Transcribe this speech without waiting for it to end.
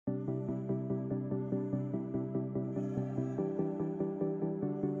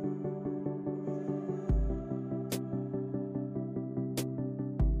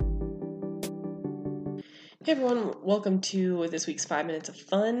Hey everyone, welcome to this week's 5 Minutes of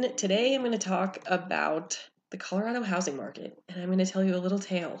Fun. Today I'm going to talk about the Colorado housing market, and I'm going to tell you a little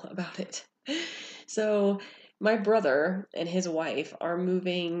tale about it. So, my brother and his wife are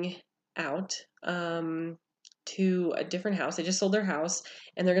moving out to a different house. They just sold their house,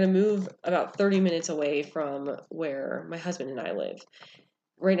 and they're going to move about 30 minutes away from where my husband and I live.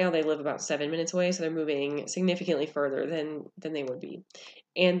 Right now they live about 7 minutes away, so they're moving significantly further than they would be.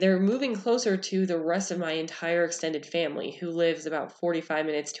 And they're moving closer to the rest of my entire extended family, who lives about 45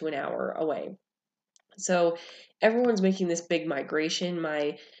 minutes to an hour away. So everyone's making this big migration.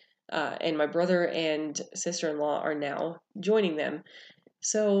 My brother and sister-in-law are now joining them.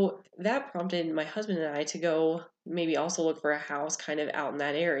 So that prompted my husband and I to go maybe also look for a house kind of out in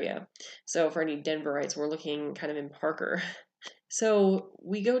that area. So for any Denverites, we're looking kind of in Parker. So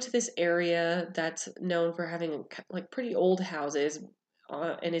we go to this area that's known for having like pretty old houses,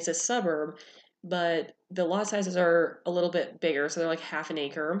 and it's a suburb, but the lot sizes are a little bit bigger, so they're like half an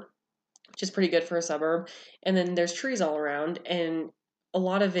acre, which is pretty good for a suburb. And then there's trees all around, and a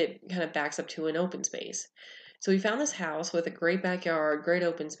lot of it kind of backs up to an open space. So we found this house with a great backyard, great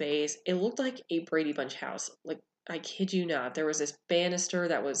open space. It looked like a Brady Bunch house. Like, I kid you not. There was this banister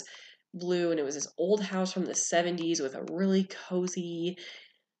that was blue, and it was this old house from the 70s with a really cozy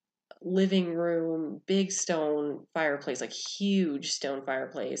living room, big stone fireplace, like huge stone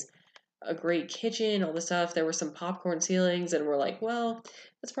fireplace, a great kitchen, all the stuff. There were some popcorn ceilings, and we're like, well,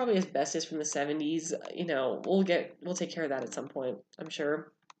 that's probably asbestos from the 70s. We'll take care of that at some point, I'm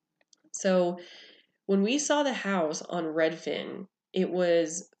sure. So when we saw the house on Redfin, it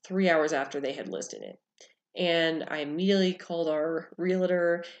was 3 hours after they had listed it. And I immediately called our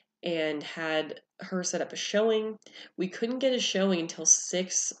realtor and had her set up a showing. We couldn't get a showing until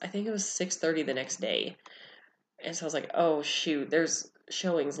 6, I think it was 6:30 the next day. And so I was like, "Oh shoot, there's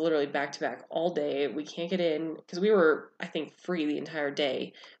showings literally back to back all day. We can't get in because we were, I think, free the entire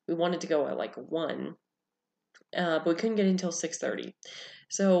day. We wanted to go at like 1, but we couldn't get in until 6:30.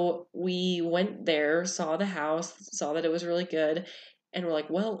 So we went there, saw the house, saw that it was really good, and we're like,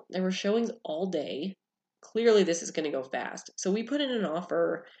 well, there were showings all day. Clearly, this is going to go fast. So we put in an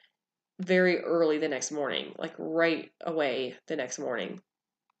offer very early the next morning, like right away the next morning.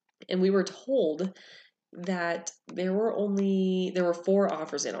 And we were told that there were 4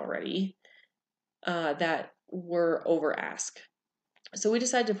 offers in already that were over ask. So we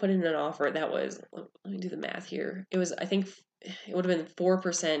decided to put in an offer that was, let me do the math here. It was, I think it would have been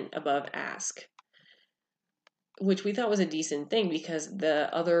 4% above ask, which we thought was a decent thing because the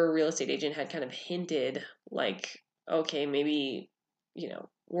other real estate agent had kind of hinted, like, okay, maybe,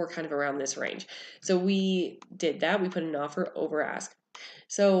 we're kind of around this range. So we did that. We put an offer over ask.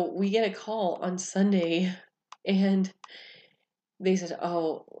 So we get a call on Sunday, and they said,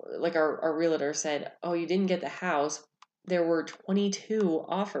 oh, like our realtor said, oh, you didn't get the house. There were 22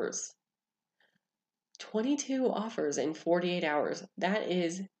 offers. 22 offers in 48 hours. That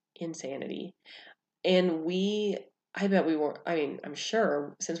is insanity. And I bet we were, I mean, I'm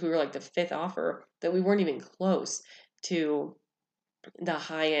sure since we were like the fifth offer that we weren't even close to the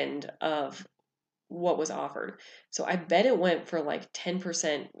high end of what was offered. So I bet it went for like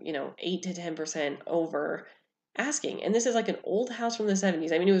 10%, 8 to 10% over asking. And this is like an old house from the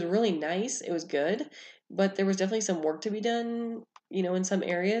 70s. I mean, it was really nice. It was good, but there was definitely some work to be done, in some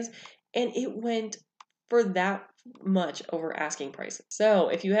areas. And it went for that much over asking price. So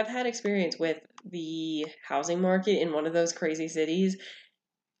if you have had experience with the housing market in one of those crazy cities,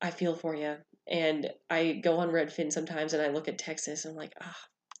 I feel for you. And I go on Redfin sometimes and I look at Texas and I'm like, ah,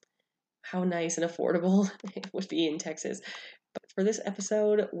 how nice and affordable it would be in Texas. But for this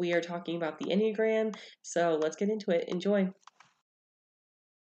episode, we are talking about the Enneagram. So let's get into it. Enjoy.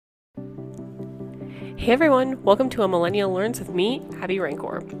 Hey everyone, welcome to A Millennial Learns with me, Abby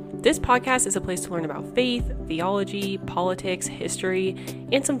Rancor. This podcast is a place to learn about faith, theology, politics, history,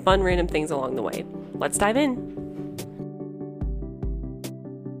 and some fun random things along the way. Let's dive in.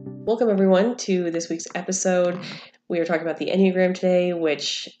 Welcome everyone to this week's episode. We are talking about the Enneagram today,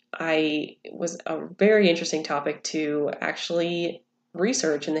 which was a very interesting topic to actually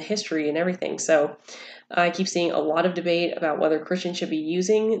research in the history and everything. So I keep seeing a lot of debate about whether Christians should be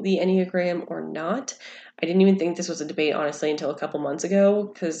using the Enneagram or not. I didn't even think this was a debate, honestly, until a couple months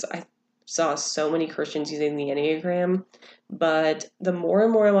ago, because I saw so many Christians using the Enneagram. But the more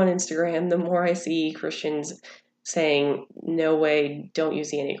and more I'm on Instagram, the more I see Christians saying, no way, don't use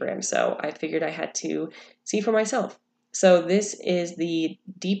the Enneagram. So I figured I had to see for myself. So this is the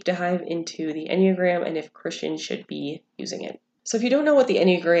deep dive into the Enneagram and if Christians should be using it. So if you don't know what the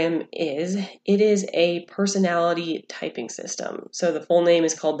Enneagram is, it is a personality typing system. So the full name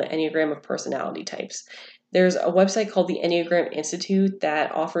is called the Enneagram of Personality Types. There's a website called the Enneagram Institute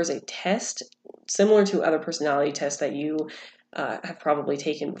that offers a test similar to other personality tests that you have probably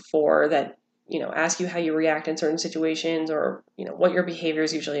taken before that ask you how you react in certain situations or what your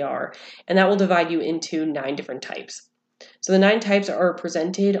behaviors usually are, and that will divide you into 9 different types. So the 9 types are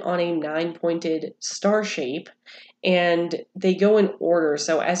presented on a 9-pointed star shape, and they go in order.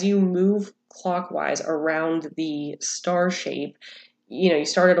 So as you move clockwise around the star shape, you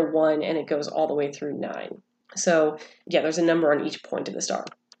start at a 1 and it goes all the way through 9. So yeah, there's a number on each point of the star.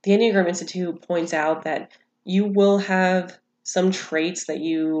 The Enneagram Institute points out that you will have some traits that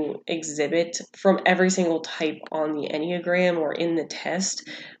you exhibit from every single type on the Enneagram or in the test,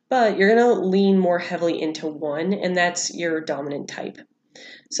 but you're going to lean more heavily into one, and that's your dominant type.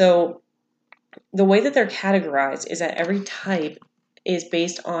 So the way that they're categorized is that every type is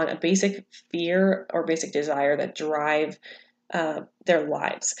based on a basic fear or basic desire that drive their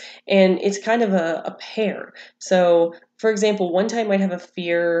lives. And it's kind of a pair. So, for example, one type might have a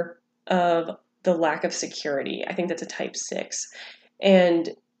fear of the lack of security. I think that's a type 6.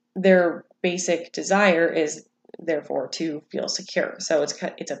 And their basic desire is therefore to feel secure. So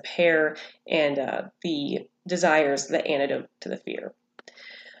it's a pair, and the desire is the antidote to the fear.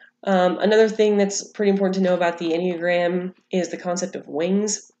 Another thing that's pretty important to know about the Enneagram is the concept of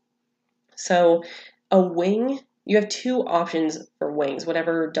wings. So a wing, you have 2 options for wings,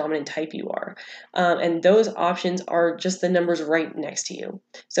 whatever dominant type you are. And those options are just the numbers right next to you.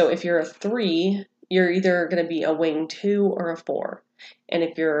 So if you're a 3, you're either going to be a wing 2 or a 4. And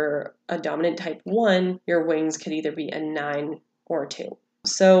if you're a dominant type 1, your wings could either be a 9 or a 2.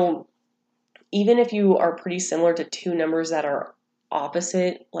 So even if you are pretty similar to 2 numbers that are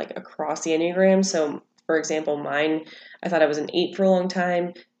opposite, like across the Enneagram, so for example, mine, I thought I was an 8 for a long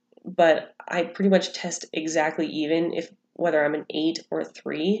time, but I pretty much test exactly even if whether I'm an 8 or a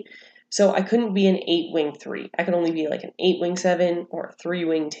 3. So I couldn't be an 8 wing 3. I could only be like an 8 wing 7 or a 3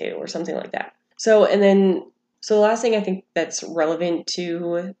 wing 2 or something like that. So the last thing I think that's relevant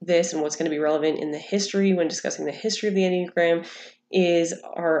to this and what's going to be relevant in the history when discussing the history of the Enneagram is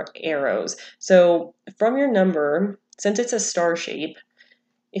our arrows. So from your number, since it's a star shape,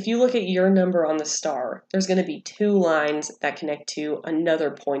 if you look at your number on the star, there's going to be 2 lines that connect to another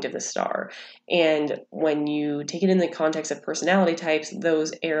point of the star. And when you take it in the context of personality types,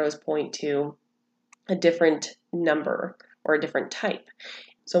 those arrows point to a different number or a different type.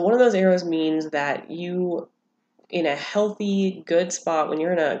 So one of those arrows means that you, in a healthy, good spot, when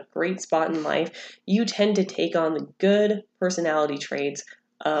you're in a great spot in life, you tend to take on the good personality traits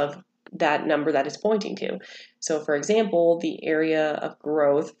of that number that it's pointing to. So for example, the area of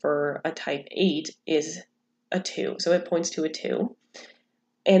growth for a type 8 is a 2. So it points to a 2.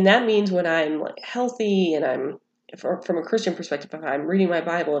 And that means when I'm healthy and I'm, from a Christian perspective, if I'm reading my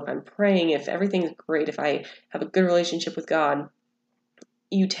Bible, if I'm praying, if everything's great, if I have a good relationship with God,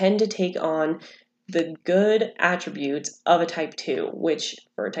 you tend to take on the good attributes of a type 2, which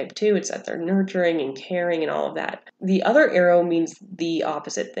for a type 2, it's that they're nurturing and caring and all of that. The other arrow means the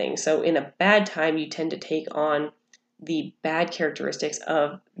opposite thing. So in a bad time, you tend to take on the bad characteristics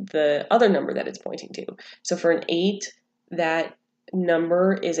of the other number that it's pointing to. So for an 8, that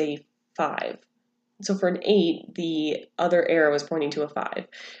number is a 5. So for an 8, the other arrow is pointing to a 5,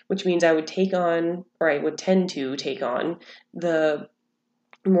 which means I would tend to take on the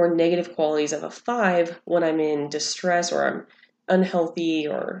more negative qualities of a 5 when I'm in distress or I'm unhealthy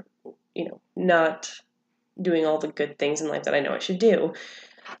or, not doing all the good things in life that I know I should do.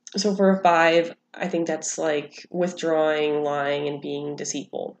 So for a 5, I think that's like withdrawing, lying, and being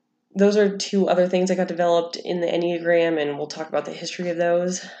deceitful. Those are 2 other things that got developed in the Enneagram, and we'll talk about the history of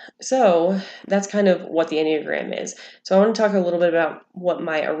those. So that's kind of what the Enneagram is. So I want to talk a little bit about what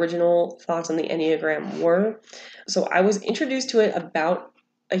my original thoughts on the Enneagram were. So I was introduced to it about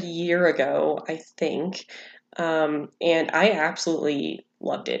a year ago, I think, and I absolutely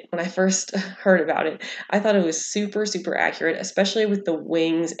loved it. When I first heard about it, I thought it was super, super accurate, especially with the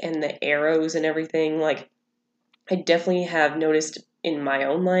wings and the arrows and everything. Like, I definitely have noticed in my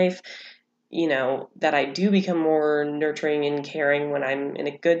own life, that I do become more nurturing and caring when I'm in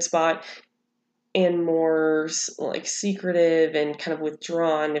a good spot, and more like secretive and kind of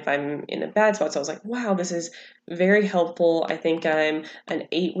withdrawn if I'm in a bad spot. So I was like, wow, this is very helpful. I think I'm an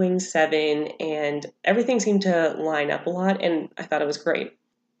 8 wing 7, and everything seemed to line up a lot, and I thought it was great.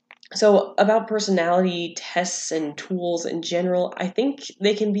 So about personality tests and tools in general, I think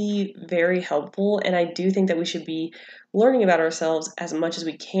they can be very helpful, and I do think that we should be learning about ourselves as much as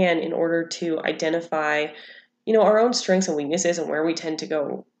we can in order to identify our own strengths and weaknesses and where we tend to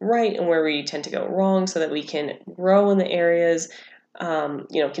go right and where we tend to go wrong so that we can grow in the areas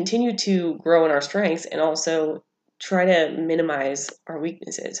continue to grow in our strengths and also try to minimize our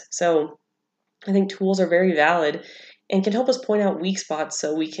weaknesses. So I think tools are very valid and can help us point out weak spots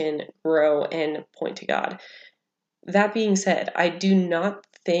so we can grow and point to God. That being said, I do not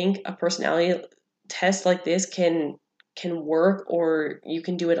think a personality test like this can work, or you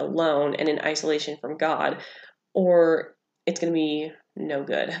can do it alone and in isolation from God, or it's going to be no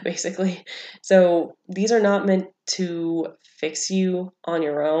good, basically. So these are not meant to fix you on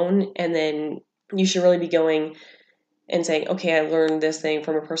your own, and then you should really be going and saying, okay, I learned this thing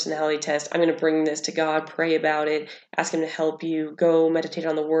from a personality test. I'm going to bring this to God, pray about it, ask Him to help you, go meditate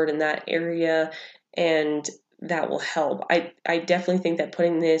on the Word in that area, and that will help. I definitely think that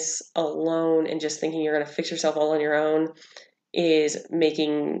putting this alone and just thinking you're going to fix yourself all on your own is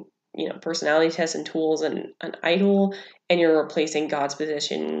making personality tests and tools an idol, and you're replacing God's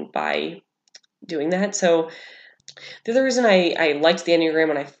position by doing that. So the other reason I liked the Enneagram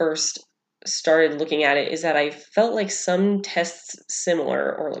when I first started looking at it is that I felt like some tests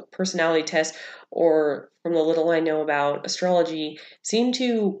similar, or like personality tests, or from the little I know about astrology, seem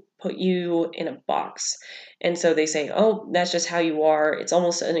to put you in a box. And so they say, oh, that's just how you are. It's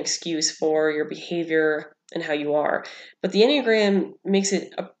almost an excuse for your behavior and how you are. But the Enneagram makes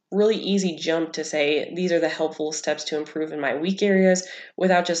it a really easy jump to say these are the helpful steps to improve in my weak areas,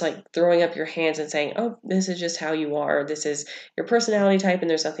 without just like throwing up your hands and saying, oh, this is just how you are. This is your personality type and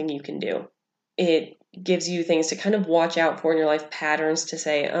there's nothing you can do. It gives you things to kind of watch out for in your life, patterns to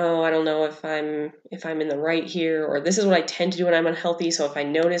say, oh, I don't know if I'm in the right here, or this is what I tend to do when I'm unhealthy. So if I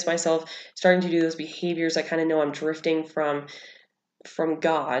notice myself starting to do those behaviors, I kind of know I'm drifting from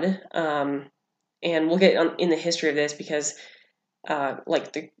God. And we'll get in the history of this because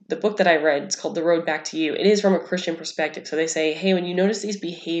like the book that I read, it's called The Road Back to You. It is from a Christian perspective. So they say, hey, when you notice these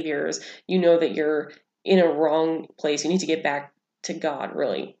behaviors, you know that you're in a wrong place. You need to get back to God,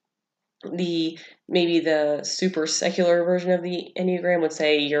 really. Maybe the super secular version of the Enneagram would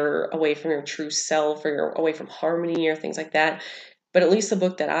say you're away from your true self, or you're away from harmony, or things like that. But at least the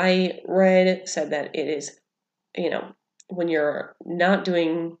book that I read said that it is, when you're not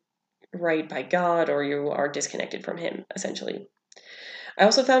doing right by God, or you are disconnected from Him, essentially. I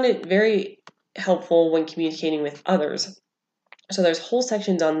also found it very helpful when communicating with others. So there's whole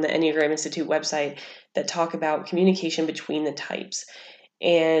sections on the Enneagram Institute website that talk about communication between the types.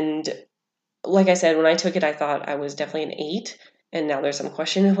 And like I said, when I took it, I thought I was definitely an 8. And now there's some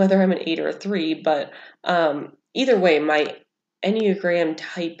question of whether I'm an 8 or a 3. But either way, my Enneagram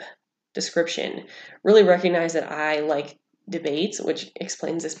type description really recognized that I like debates, which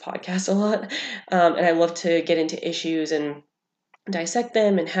explains this podcast a lot. And I love to get into issues and dissect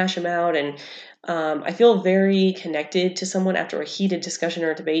them and hash them out. And I feel very connected to someone after a heated discussion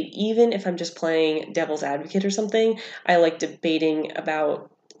or debate, even if I'm just playing devil's advocate or something. I like debating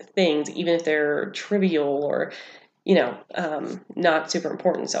about things, even if they're trivial or, not super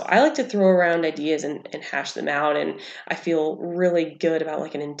important. So I like to throw around ideas and hash them out. And I feel really good about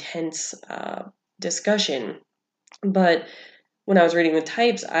like an intense discussion. But when I was reading the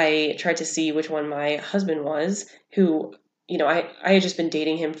types, I tried to see which one my husband was, who, I had just been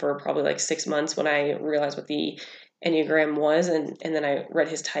dating him for probably like 6 months when I realized what the Enneagram was, and then I read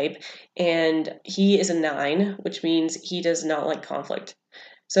his type, and he is a 9, which means he does not like conflict.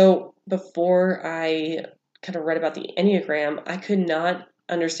 So before I kind of read about the Enneagram, I could not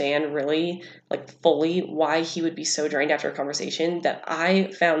understand really like fully why he would be so drained after a conversation that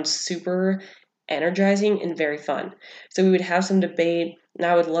I found super energizing and very fun. So we would have some debate and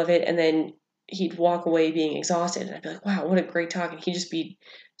I would love it, and then he'd walk away being exhausted and I'd be like, wow, what a great talk, and he'd just be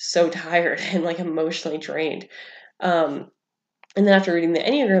so tired and like emotionally drained. And then after reading the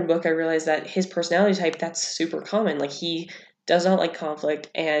Enneagram book, I realized that his personality type, that's super common. Like he does not like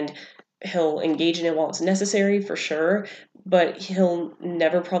conflict, and he'll engage in it while it's necessary for sure, but he'll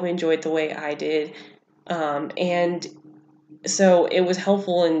never probably enjoy it the way I did. And so it was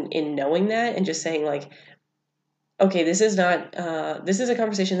helpful in knowing that and just saying like, okay, this is not, this is a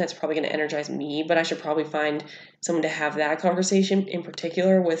conversation that's probably going to energize me, but I should probably find someone to have that conversation in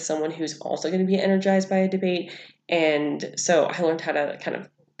particular with, someone who's also going to be energized by a debate. And so I learned how to kind of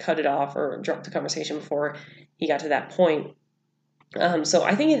cut it off or drop the conversation before he got to that point. So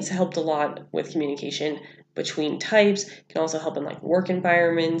I think it's helped a lot with communication between types. It can also help in like work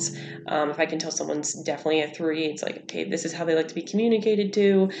environments. If I can tell someone's definitely a 3, it's like, okay, this is how they like to be communicated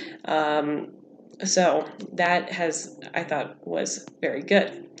to. So that I thought was very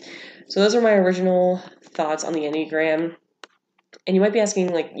good. So those are my original thoughts on the Enneagram. And you might be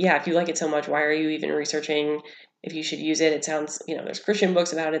asking, like, yeah, if you like it so much, why are you even researching if you should use it? It sounds, there's Christian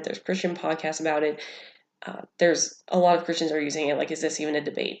books about it, there's Christian podcasts about it. there's a lot of Christians are using it. Like, is this even a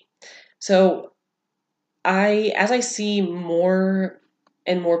debate? So as I see more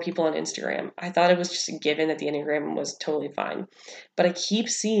and more people on Instagram, I thought it was just a given that the Enneagram was totally fine. But I keep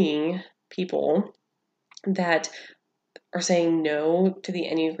seeing people that are saying no to the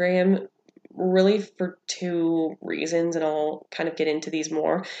Enneagram really for two reasons, and I'll kind of get into these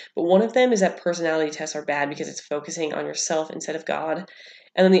more. But one of them is that personality tests are bad because it's focusing on yourself instead of God.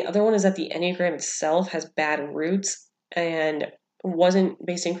 And then the other one is that the Enneagram itself has bad roots and wasn't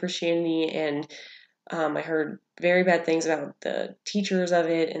based in Christianity, and I heard very bad things about the teachers of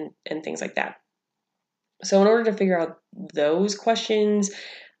it and things like that. So in order to figure out those questions,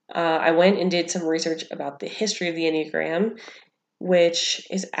 I went and did some research about the history of the Enneagram, which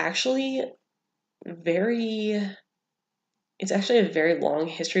is actually very it's actually a very long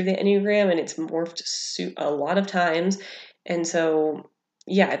history of the Enneagram, and it's morphed a lot of times. And so,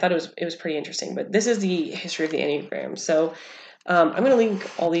 yeah, I thought it was pretty interesting. But this is the history of the Enneagram. So I'm going to link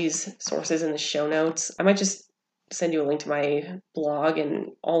all these sources in the show notes. I might just send you a link to my blog, and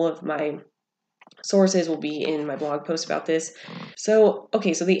all of my sources will be in my blog post about this. So,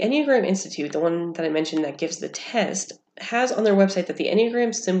 okay, so the Enneagram Institute, the one that I mentioned that gives the test, has on their website that the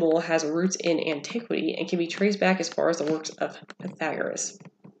Enneagram symbol has roots in antiquity and can be traced back as far as the works of Pythagoras.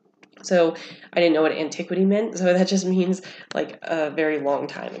 So I didn't know what antiquity meant, so that just means like a very long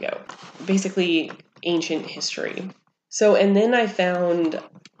time ago. Basically, ancient history. So, and then I found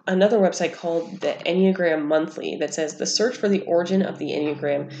another website called the Enneagram Monthly that says the search for the origin of the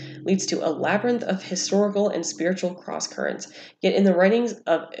Enneagram leads to a labyrinth of historical and spiritual crosscurrents. Yet in the writings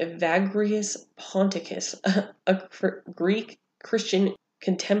of Evagrius Ponticus, a Greek Christian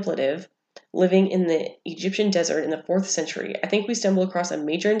contemplative living in the Egyptian desert in the 4th century, I think we stumble across a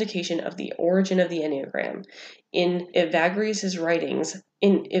major indication of the origin of the Enneagram. In Evagrius's writings,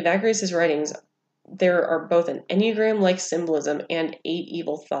 there are both an Enneagram-like symbolism and 8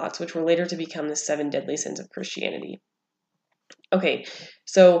 evil thoughts, which were later to become the 7 deadly sins of Christianity. Okay,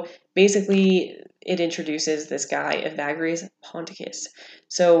 so basically it introduces this guy, Evagrius Ponticus.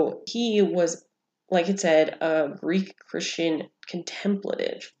 So he was, like it said, a Greek Christian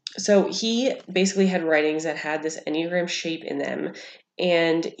contemplative. So he basically had writings that had this Enneagram shape in them,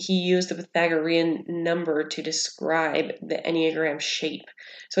 and he used the Pythagorean number to describe the Enneagram shape.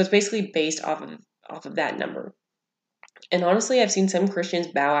 So it's basically based off of that number. And honestly, I've seen some Christians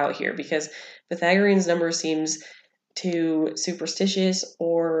bow out here because Pythagorean's number seems too superstitious,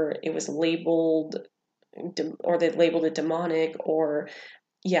 or it was labeled, or they labeled it demonic, or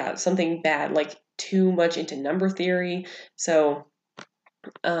yeah, something bad, like too much into number theory. So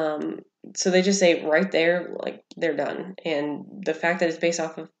so they just say right there, like they're done. And the fact that it's based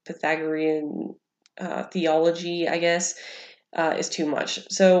off of Pythagorean theology, I guess, is too much.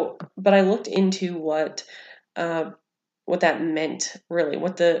 So, but I looked into what that meant really,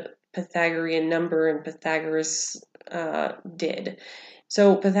 what the Pythagorean number and Pythagoras did.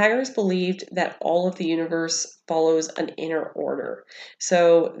 So Pythagoras believed that all of the universe follows an inner order.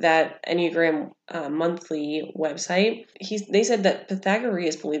 So that Enneagram Monthly website, they said that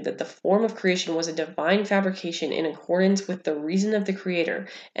Pythagoras believed that the form of creation was a divine fabrication in accordance with the reason of the creator,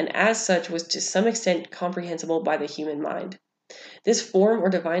 and as such was to some extent comprehensible by the human mind. This form or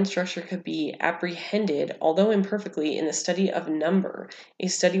divine structure could be apprehended, although imperfectly, in the study of number, a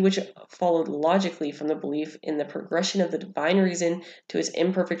study which followed logically from the belief in the progression of the divine reason to its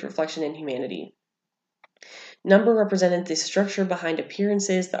imperfect reflection in humanity. Number represented the structure behind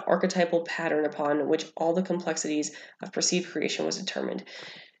appearances, the archetypal pattern upon which all the complexities of perceived creation was determined.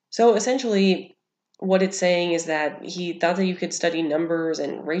 So essentially, what it's saying is that he thought that you could study numbers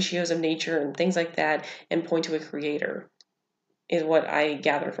and ratios of nature and things like that and point to a creator, is what I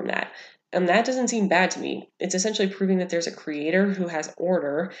gather from that. And that doesn't seem bad to me. It's essentially proving that there's a creator who has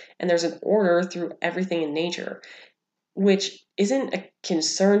order, and there's an order through everything in nature, which isn't a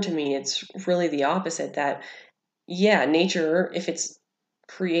concern to me. It's really the opposite, that, yeah, nature, if it's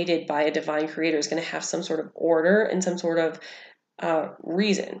created by a divine creator, is going to have some sort of order and some sort of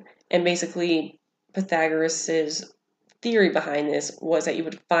reason. And basically, Pythagoras's theory behind this was that you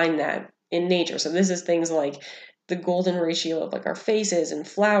would find that in nature. So this is things like the golden ratio of like our faces and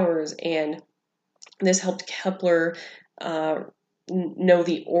flowers, and this helped Kepler know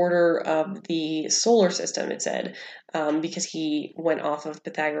the order of the solar system, it said, because he went off of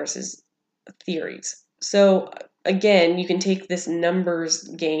Pythagoras's theories. So again, you can take this numbers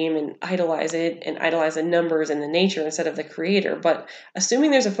game and idolize it and idolize the numbers and the nature instead of the creator. But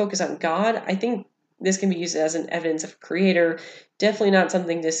assuming there's a focus on God, I think this can be used as an evidence of creator. Definitely not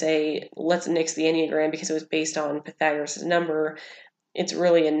something to say, let's nix the Enneagram because it was based on Pythagoras' number. it's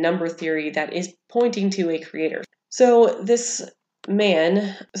really a number theory that is pointing to a creator. So the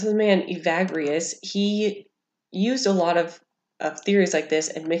man Evagrius, he used a lot of theories like this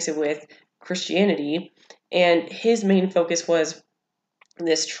and mixed it with Christianity, and his main focus was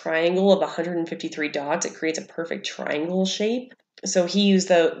this triangle of 153 dots. It creates a perfect triangle shape. So he used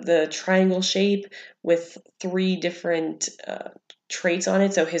the triangle shape with three different traits on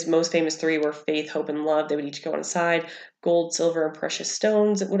it. So his most famous three were faith, hope, and love. They would each go on a side. Gold, silver, and precious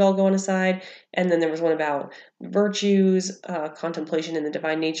stones would all go on a side. And then there was one about virtues, contemplation in the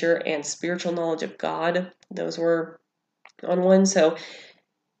divine nature, and spiritual knowledge of God. Those were on one. So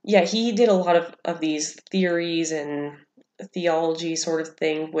yeah, he did a lot of these theories and theology sort of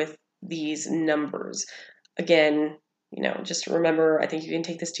thing with these numbers. Again, just remember, I think you can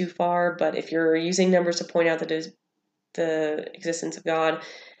take this too far, but if you're using numbers to point out the existence of God,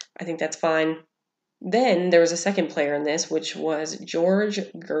 I think that's fine. Then there was a second player in this, which was George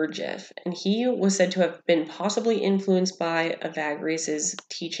Gurdjieff, and he was said to have been possibly influenced by Evagrius's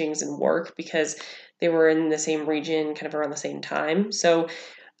teachings and work because they were in the same region, kind of around the same time. So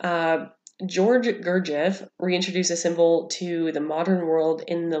uh, George Gurdjieff reintroduced a symbol to the modern world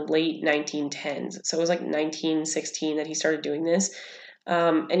in the late 1910s. So it was like 1916 that he started doing this.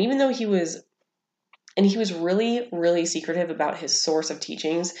 And even though he was really, really secretive about his source of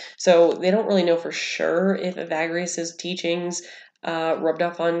teachings. So they don't really know for sure if Evagrius's teachings rubbed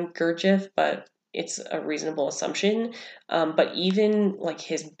off on Gurdjieff, but it's a reasonable assumption. But even like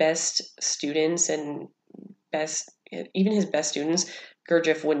his best students even his best students,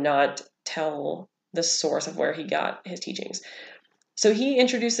 Gurdjieff would not tell the source of where he got his teachings. So he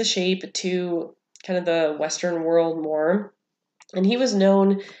introduced the shape to kind of the Western world more, and he was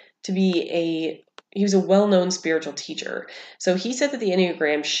known to be he was a well-known spiritual teacher. So he said that the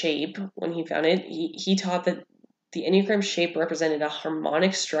Enneagram shape, when he found it, he taught that the Enneagram shape represented a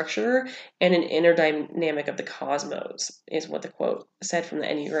harmonic structure and an inner dynamic of the cosmos, is what the quote said from the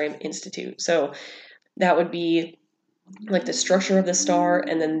Enneagram Institute. So that would be like the structure of the star,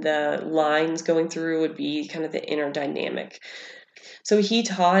 and then the lines going through would be kind of the inner dynamic. So he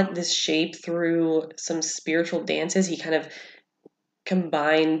taught this shape through some spiritual dances. He kind of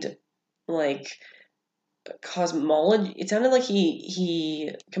combined like cosmology. It sounded like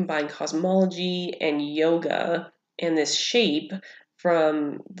he combined cosmology and yoga and this shape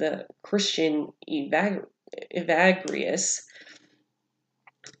from the Christian Evagrius.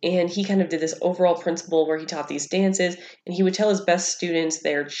 And he kind of did this overall principle where he taught these dances, and he would tell his best students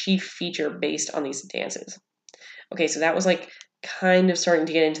their chief feature based on these dances. Okay, so that was like kind of starting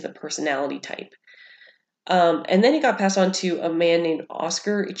to get into the personality type. And then it got passed on to a man named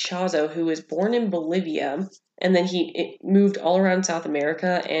Oscar Ichazo, who was born in Bolivia, and then he moved all around South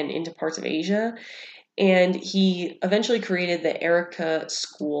America and into parts of Asia. And he eventually created the Erica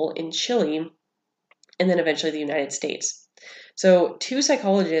School in Chile, and then eventually the United States. So two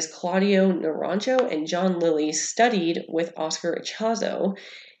psychologists, Claudio Naranjo and John Lilly, studied with Oscar Ichazo.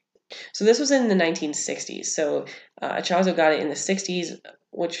 So this was in the 1960s. So Ichazo got it in the 60s,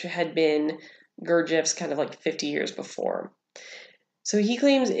 which had been Gurdjieff's kind of like 50 years before. So he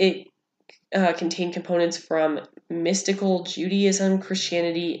claims it contained components from mystical Judaism,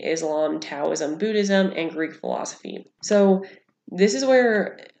 Christianity, Islam, Taoism, Buddhism, and Greek philosophy. So this is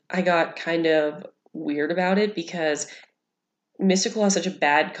where I got kind of weird about it, because mystical has such a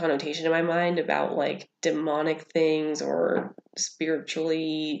bad connotation in my mind about like demonic things or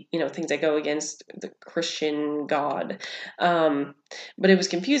spiritually, things that go against the Christian God. But it was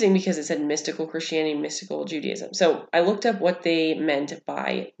confusing because it said mystical Christianity, mystical Judaism. So I looked up what they meant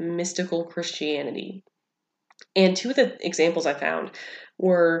by mystical Christianity. And two of the examples I found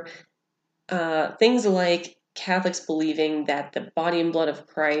were things like Catholics believing that the body and blood of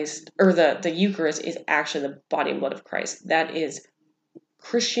Christ, or the Eucharist, is actually the body and blood of Christ. That is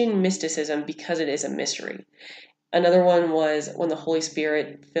Christian mysticism because it is a mystery. Another one was when the Holy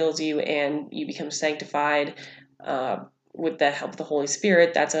Spirit fills you and you become sanctified with the help of the Holy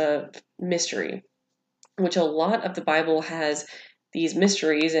Spirit. That's a mystery, which a lot of the Bible has these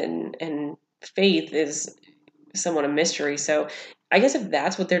mysteries, and faith is somewhat a mystery. So I guess if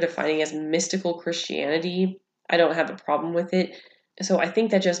that's what they're defining as mystical Christianity, I don't have a problem with it. So I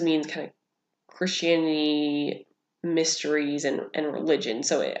think that just means kind of Christianity, mysteries, and religion.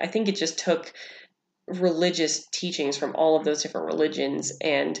 So I think it just took religious teachings from all of those different religions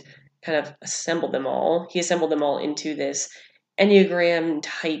and kind of assembled them all. He assembled them all into this Enneagram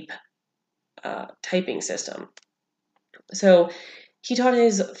type typing system. So he taught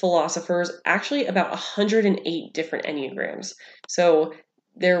his philosophers actually about 108 different Enneagrams. So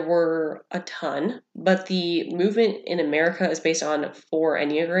there were a ton, but the movement in America is based on 4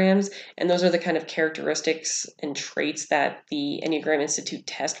 Enneagrams, and those are the kind of characteristics and traits that the Enneagram Institute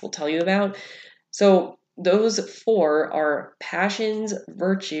test will tell you about. So those 4 are passions,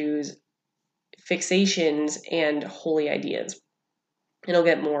 virtues, fixations, and holy ideas. And I'll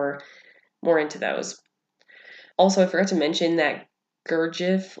get more into those. Also, I forgot to mention that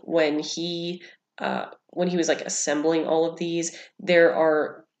Gurdjieff, when he was like assembling all of these,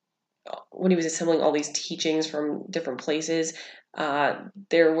 when he was assembling all these teachings from different places,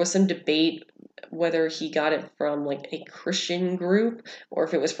 there was some debate whether he got it from like a Christian group or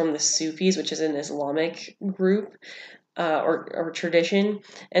if it was from the Sufis, which is an Islamic group or tradition.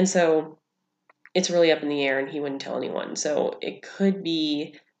 And so it's really up in the air, and he wouldn't tell anyone. So it could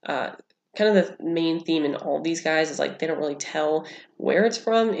be kind of the main theme in all these guys is like they don't really tell where it's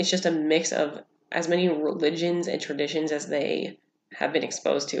from. It's just a mix of as many religions and traditions as they have been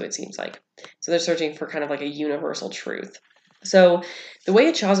exposed to, it seems like. So they're searching for kind of like a universal truth. So the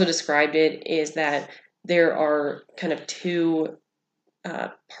way Echazo described it is that there are kind of 2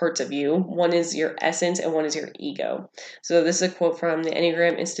 parts of you. One is your essence and one is your ego. So this is a quote from the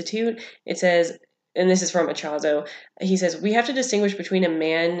Enneagram Institute. It says, and this is from Echazo, he says, "We have to distinguish between a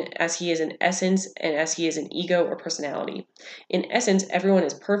man as he is an essence and as he is an ego or personality. In essence, everyone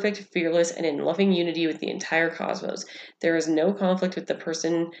is perfect, fearless, and in loving unity with the entire cosmos. There is no conflict with the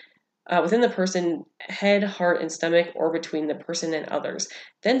person within the person, head, heart, and stomach, or between the person and others.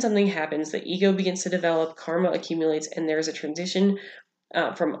 Then something happens. The ego begins to develop, karma accumulates, and there is a transition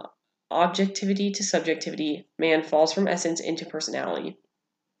from objectivity to subjectivity. Man falls from essence into personality."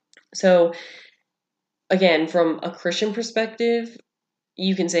 So, again, from a Christian perspective,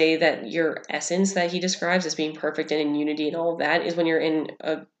 you can say that your essence that he describes as being perfect and in unity and all of that is when you're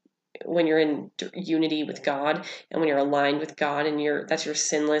in unity with God and when you're aligned with God, and that's your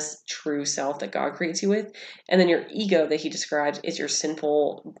sinless true self that God creates you with. And then your ego that he describes is your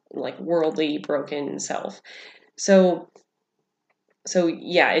sinful, like worldly, broken self. So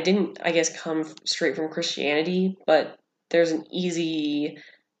yeah, it didn't, I guess, come straight from Christianity, but there's an easy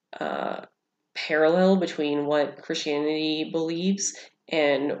parallel between what Christianity believes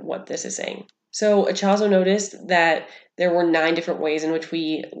and what this is saying. So Echazo noticed that there were 9 different ways in which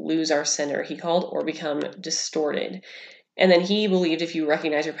we lose our center, he called, or become distorted. And then he believed if you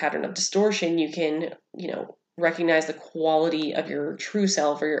recognize your pattern of distortion, you can, recognize the quality of your true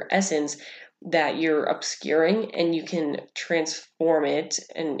self or your essence that you're obscuring, and you can transform it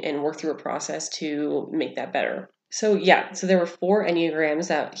and work through a process to make that better. So there were 4 Enneagrams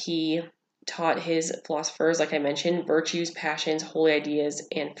that he taught his philosophers, like I mentioned: virtues, passions, holy ideas,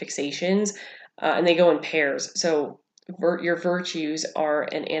 and fixations. And they go in pairs. So your virtues are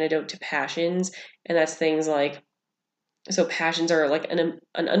an antidote to passions, and that's things like, so passions are like an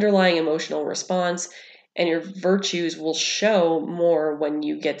underlying emotional response, and your virtues will show more when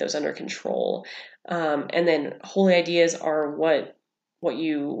you get those under control. And then holy ideas are what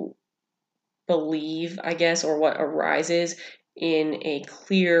you believe, I guess, or what arises in a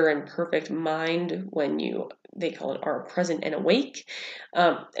clear and perfect mind when they call it are present and awake.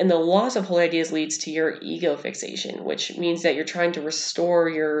 And the loss of holy ideas leads to your ego fixation, which means that you're trying to restore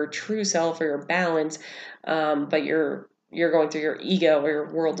your true self or your balance, but you're going through your ego or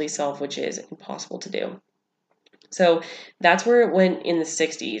your worldly self, which is impossible to do. So that's where it went in the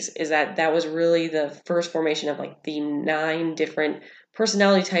 60s, is that was really the first formation of like the 9 different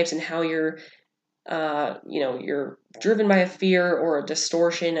personality types and how you're driven by a fear or a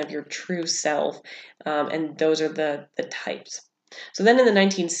distortion of your true self. And those are the types. So then in the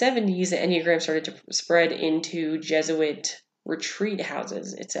 1970s, the Enneagram started to spread into Jesuit retreat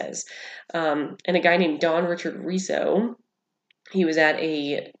houses, it says. And a guy named Don Richard Riso, he was at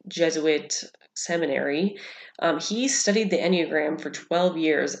a Jesuit seminary. He studied the Enneagram for 12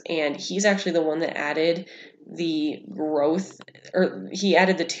 years, and he's actually the one that added the growth, or he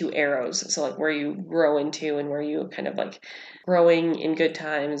added the 2 arrows. So like where you grow into and where you kind of like growing in good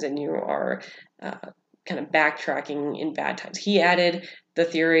times and you are kind of backtracking in bad times. He added the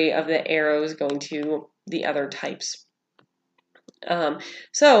theory of the arrows going to the other types.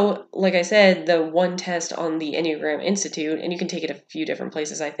 So, like I said, the one test on the Enneagram Institute, and you can take it a few different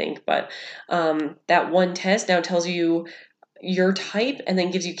places, I think, but that one test now tells you your type and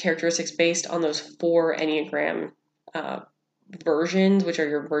then gives you characteristics based on those 4 Enneagram versions, which are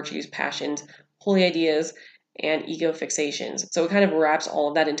your virtues, passions, holy ideas, and ego fixations. So it kind of wraps all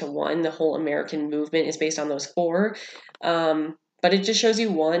of that into one. The whole American movement is based on those 4. But it just shows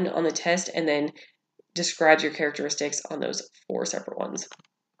you one on the test and then describes your characteristics on those 4 separate ones.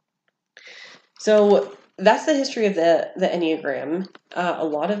 So that's the history of the Enneagram. A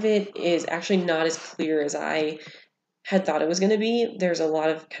lot of it is actually not as clear as I had thought it was going to be. There's a lot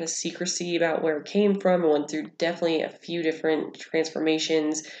of kind of secrecy about where it came from. It went through definitely a few different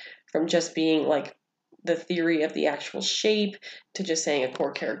transformations from just being like the theory of the actual shape to just saying a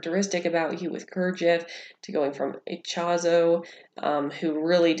core characteristic about you with Gurdjieff to going from Ichazo, who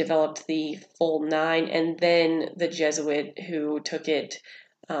really developed the full nine, and then the Jesuit who took it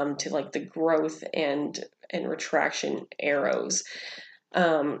to like the growth and retraction arrows.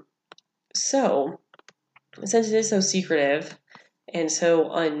 So since it is so secretive and so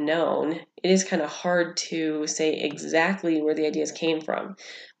unknown, it is kind of hard to say exactly where the ideas came from.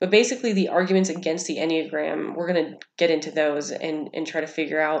 But basically, the arguments against the Enneagram, we're going to get into those and try to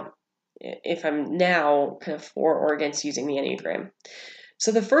figure out if I'm now kind of for or against using the Enneagram.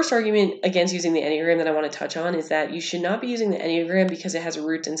 So the first argument against using the Enneagram that I want to touch on is that you should not be using the Enneagram because it has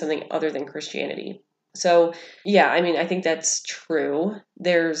roots in something other than Christianity. So, yeah, I mean, I think that's true.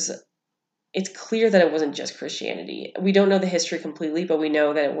 It's clear that it wasn't just Christianity. We don't know the history completely, but we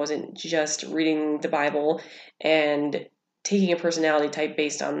know that it wasn't just reading the Bible and taking a personality type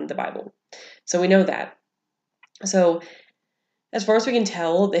based on the Bible. So we know that. So as far as we can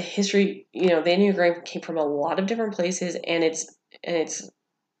tell, the history, the Enneagram came from a lot of different places, and it's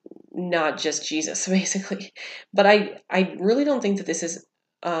not just Jesus, basically. But I really don't think that this is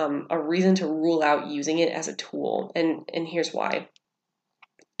a reason to rule out using it as a tool, and here's why.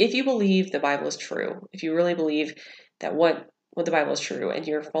 If you believe the Bible is true, if you really believe that what the Bible is true, and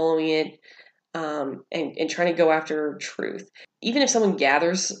you're following it and trying to go after truth, even if someone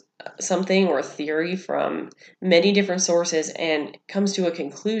gathers something or a theory from many different sources and comes to a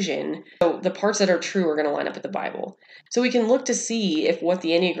conclusion, so the parts that are true are going to line up with the Bible. So we can look to see if what the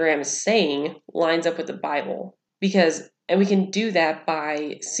Enneagram is saying lines up with the Bible, and we can do that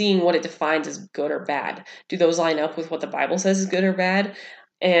by seeing what it defines as good or bad. Do those line up with what the Bible says is good or bad?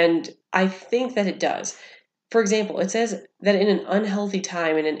 And I think that it does. For example, it says that in an unhealthy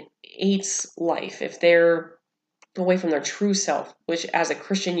time in an eight's life, if they're away from their true self, which as a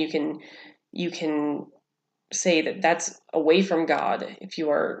Christian you can say that that's away from God. If you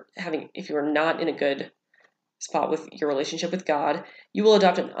are not in a good spot with your relationship with God, you will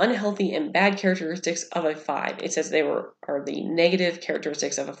adopt an unhealthy and bad characteristics of a 5. It says are the negative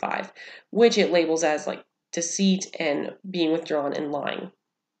characteristics of a 5, which it labels as like deceit and being withdrawn and lying.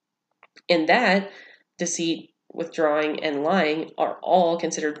 And that deceit, withdrawing, and lying are all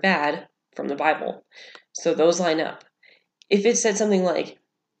considered bad from the Bible. So those line up. If it said something like,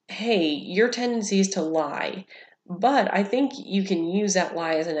 hey, your tendency is to lie, but I think you can use that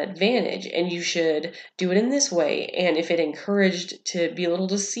lie as an advantage and you should do it in this way. And if it encouraged to be a little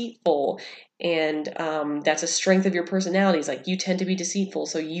deceitful, and that's a strength of your personalities, like you tend to be deceitful,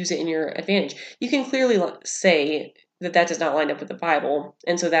 so use it in your advantage. You can clearly say that does not line up with the Bible,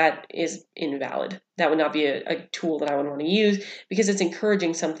 and so that is invalid. That would not be a tool that I would want to use because it's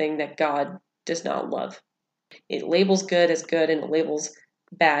encouraging something that God does not love. It labels good as good and it labels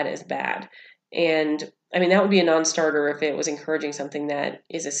bad as bad. And I mean, that would be a non-starter if it was encouraging something that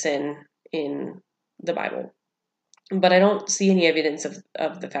is a sin in the Bible. But I don't see any evidence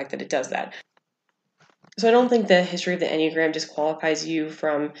of the fact that it does that. So I don't think the history of the Enneagram disqualifies you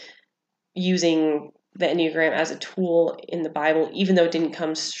from using the Enneagram as a tool in the Bible, even though it didn't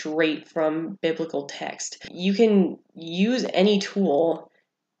come straight from biblical text. You can use any tool,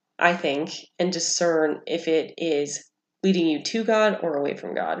 I think, and discern if it is leading you to God or away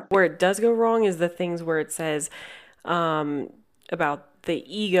from God. Where it does go wrong is the things where it says about the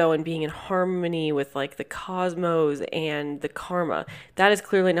ego and being in harmony with like the cosmos and the karma. That is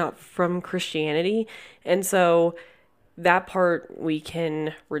clearly not from Christianity. And so that part we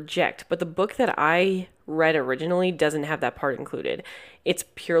can reject. But the book that I read originally doesn't have that part included. It's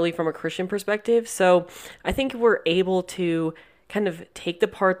purely from a Christian perspective. So I think we're able to kind of take the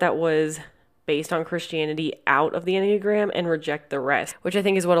part that was based on Christianity out of the Enneagram and reject the rest, which I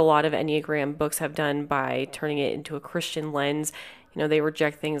think is what a lot of Enneagram books have done by turning it into a Christian lens. They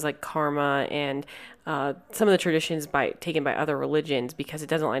reject things like karma and some of the traditions taken by other religions because it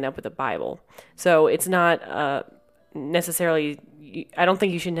doesn't line up with the Bible. So it's not necessarily, I don't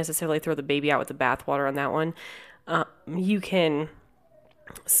think you should necessarily throw the baby out with the bathwater on that one. You can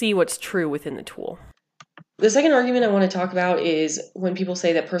see what's true within the tool. The second argument I want to talk about is when people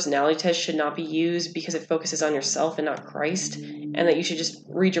say that personality tests should not be used because it focuses on yourself and not Christ, and that you should just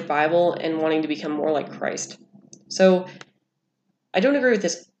read your Bible and wanting to become more like Christ. So I don't agree with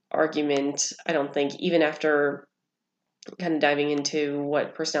this argument, I don't think, even after kind of diving into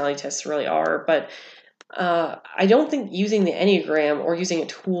what personality tests really are. But I don't think using the Enneagram or using a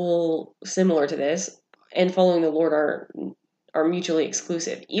tool similar to this and following the Lord are mutually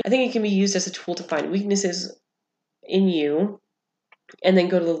exclusive. I think it can be used as a tool to find weaknesses in you and then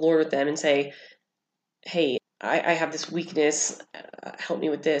go to the Lord with them and say, hey, I have this weakness, help me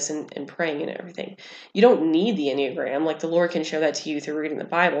with this, and praying and everything. You don't need the Enneagram. Like, the Lord can show that to you through reading the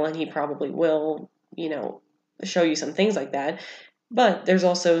Bible, and he probably will, show you some things like that. But there's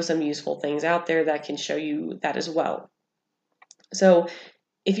also some useful things out there that can show you that as well. So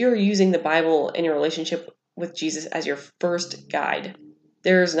if you're using the Bible in your relationship with Jesus as your first guide,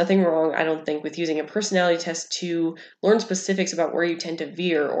 there's nothing wrong, I don't think, with using a personality test to learn specifics about where you tend to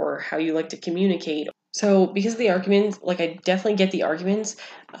veer or how you like to communicate. So because of the arguments, I definitely get the arguments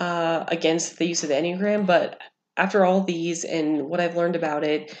against the use of the Enneagram, but after all these and what I've learned about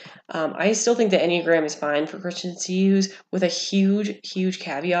it, I still think the Enneagram is fine for Christians to use, with a huge, huge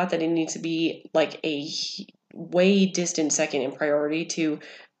caveat that it needs to be a way distant second in priority to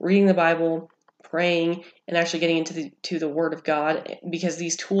reading the Bible, praying, and actually getting into the Word of God, because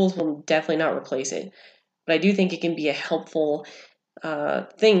these tools will definitely not replace it. But I do think it can be a helpful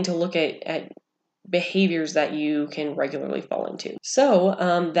thing to look at behaviors that you can regularly fall into.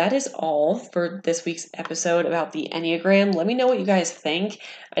 So that is all for this week's episode about the Enneagram. Let me know what you guys think.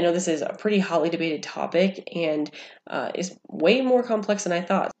 I know this is a pretty hotly debated topic and is way more complex than I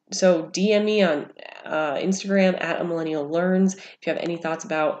thought. So DM me on Instagram at A Millennial Learns if you have any thoughts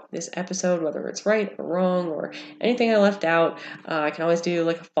about this episode, whether it's right or wrong or anything I left out. I can always do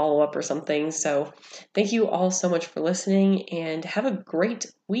a follow-up or something. So thank you all so much for listening, and have a great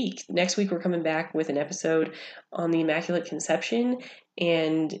week. Next week, we're coming back with an episode on the Immaculate Conception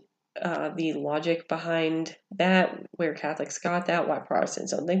and the logic behind that, where Catholics got that, why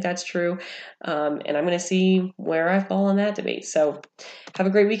Protestants don't think that's true. And I'm going to see where I fall on that debate. So have a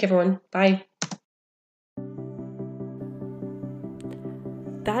great week, everyone. Bye.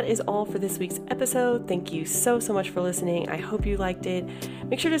 That is all for this week's episode. Thank you so much for listening. I hope you liked it.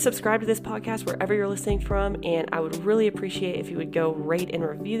 Make sure to subscribe to this podcast wherever you're listening from, and I would really appreciate if you would go rate and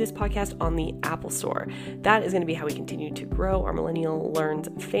review this podcast on the Apple Store. That is going to be how we continue to grow our Millennial Learns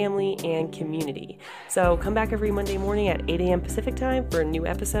family and community. So come back every Monday morning at 8 a.m. Pacific time for a new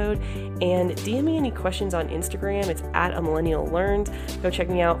episode, and DM me any questions on Instagram. It's at A Millennial Learns. Go check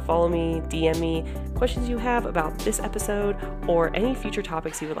me out, follow me, DM me questions you have about this episode or any future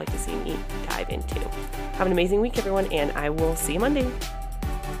topics you would like to see me dive into. Have an amazing week, everyone, and I will see you Monday.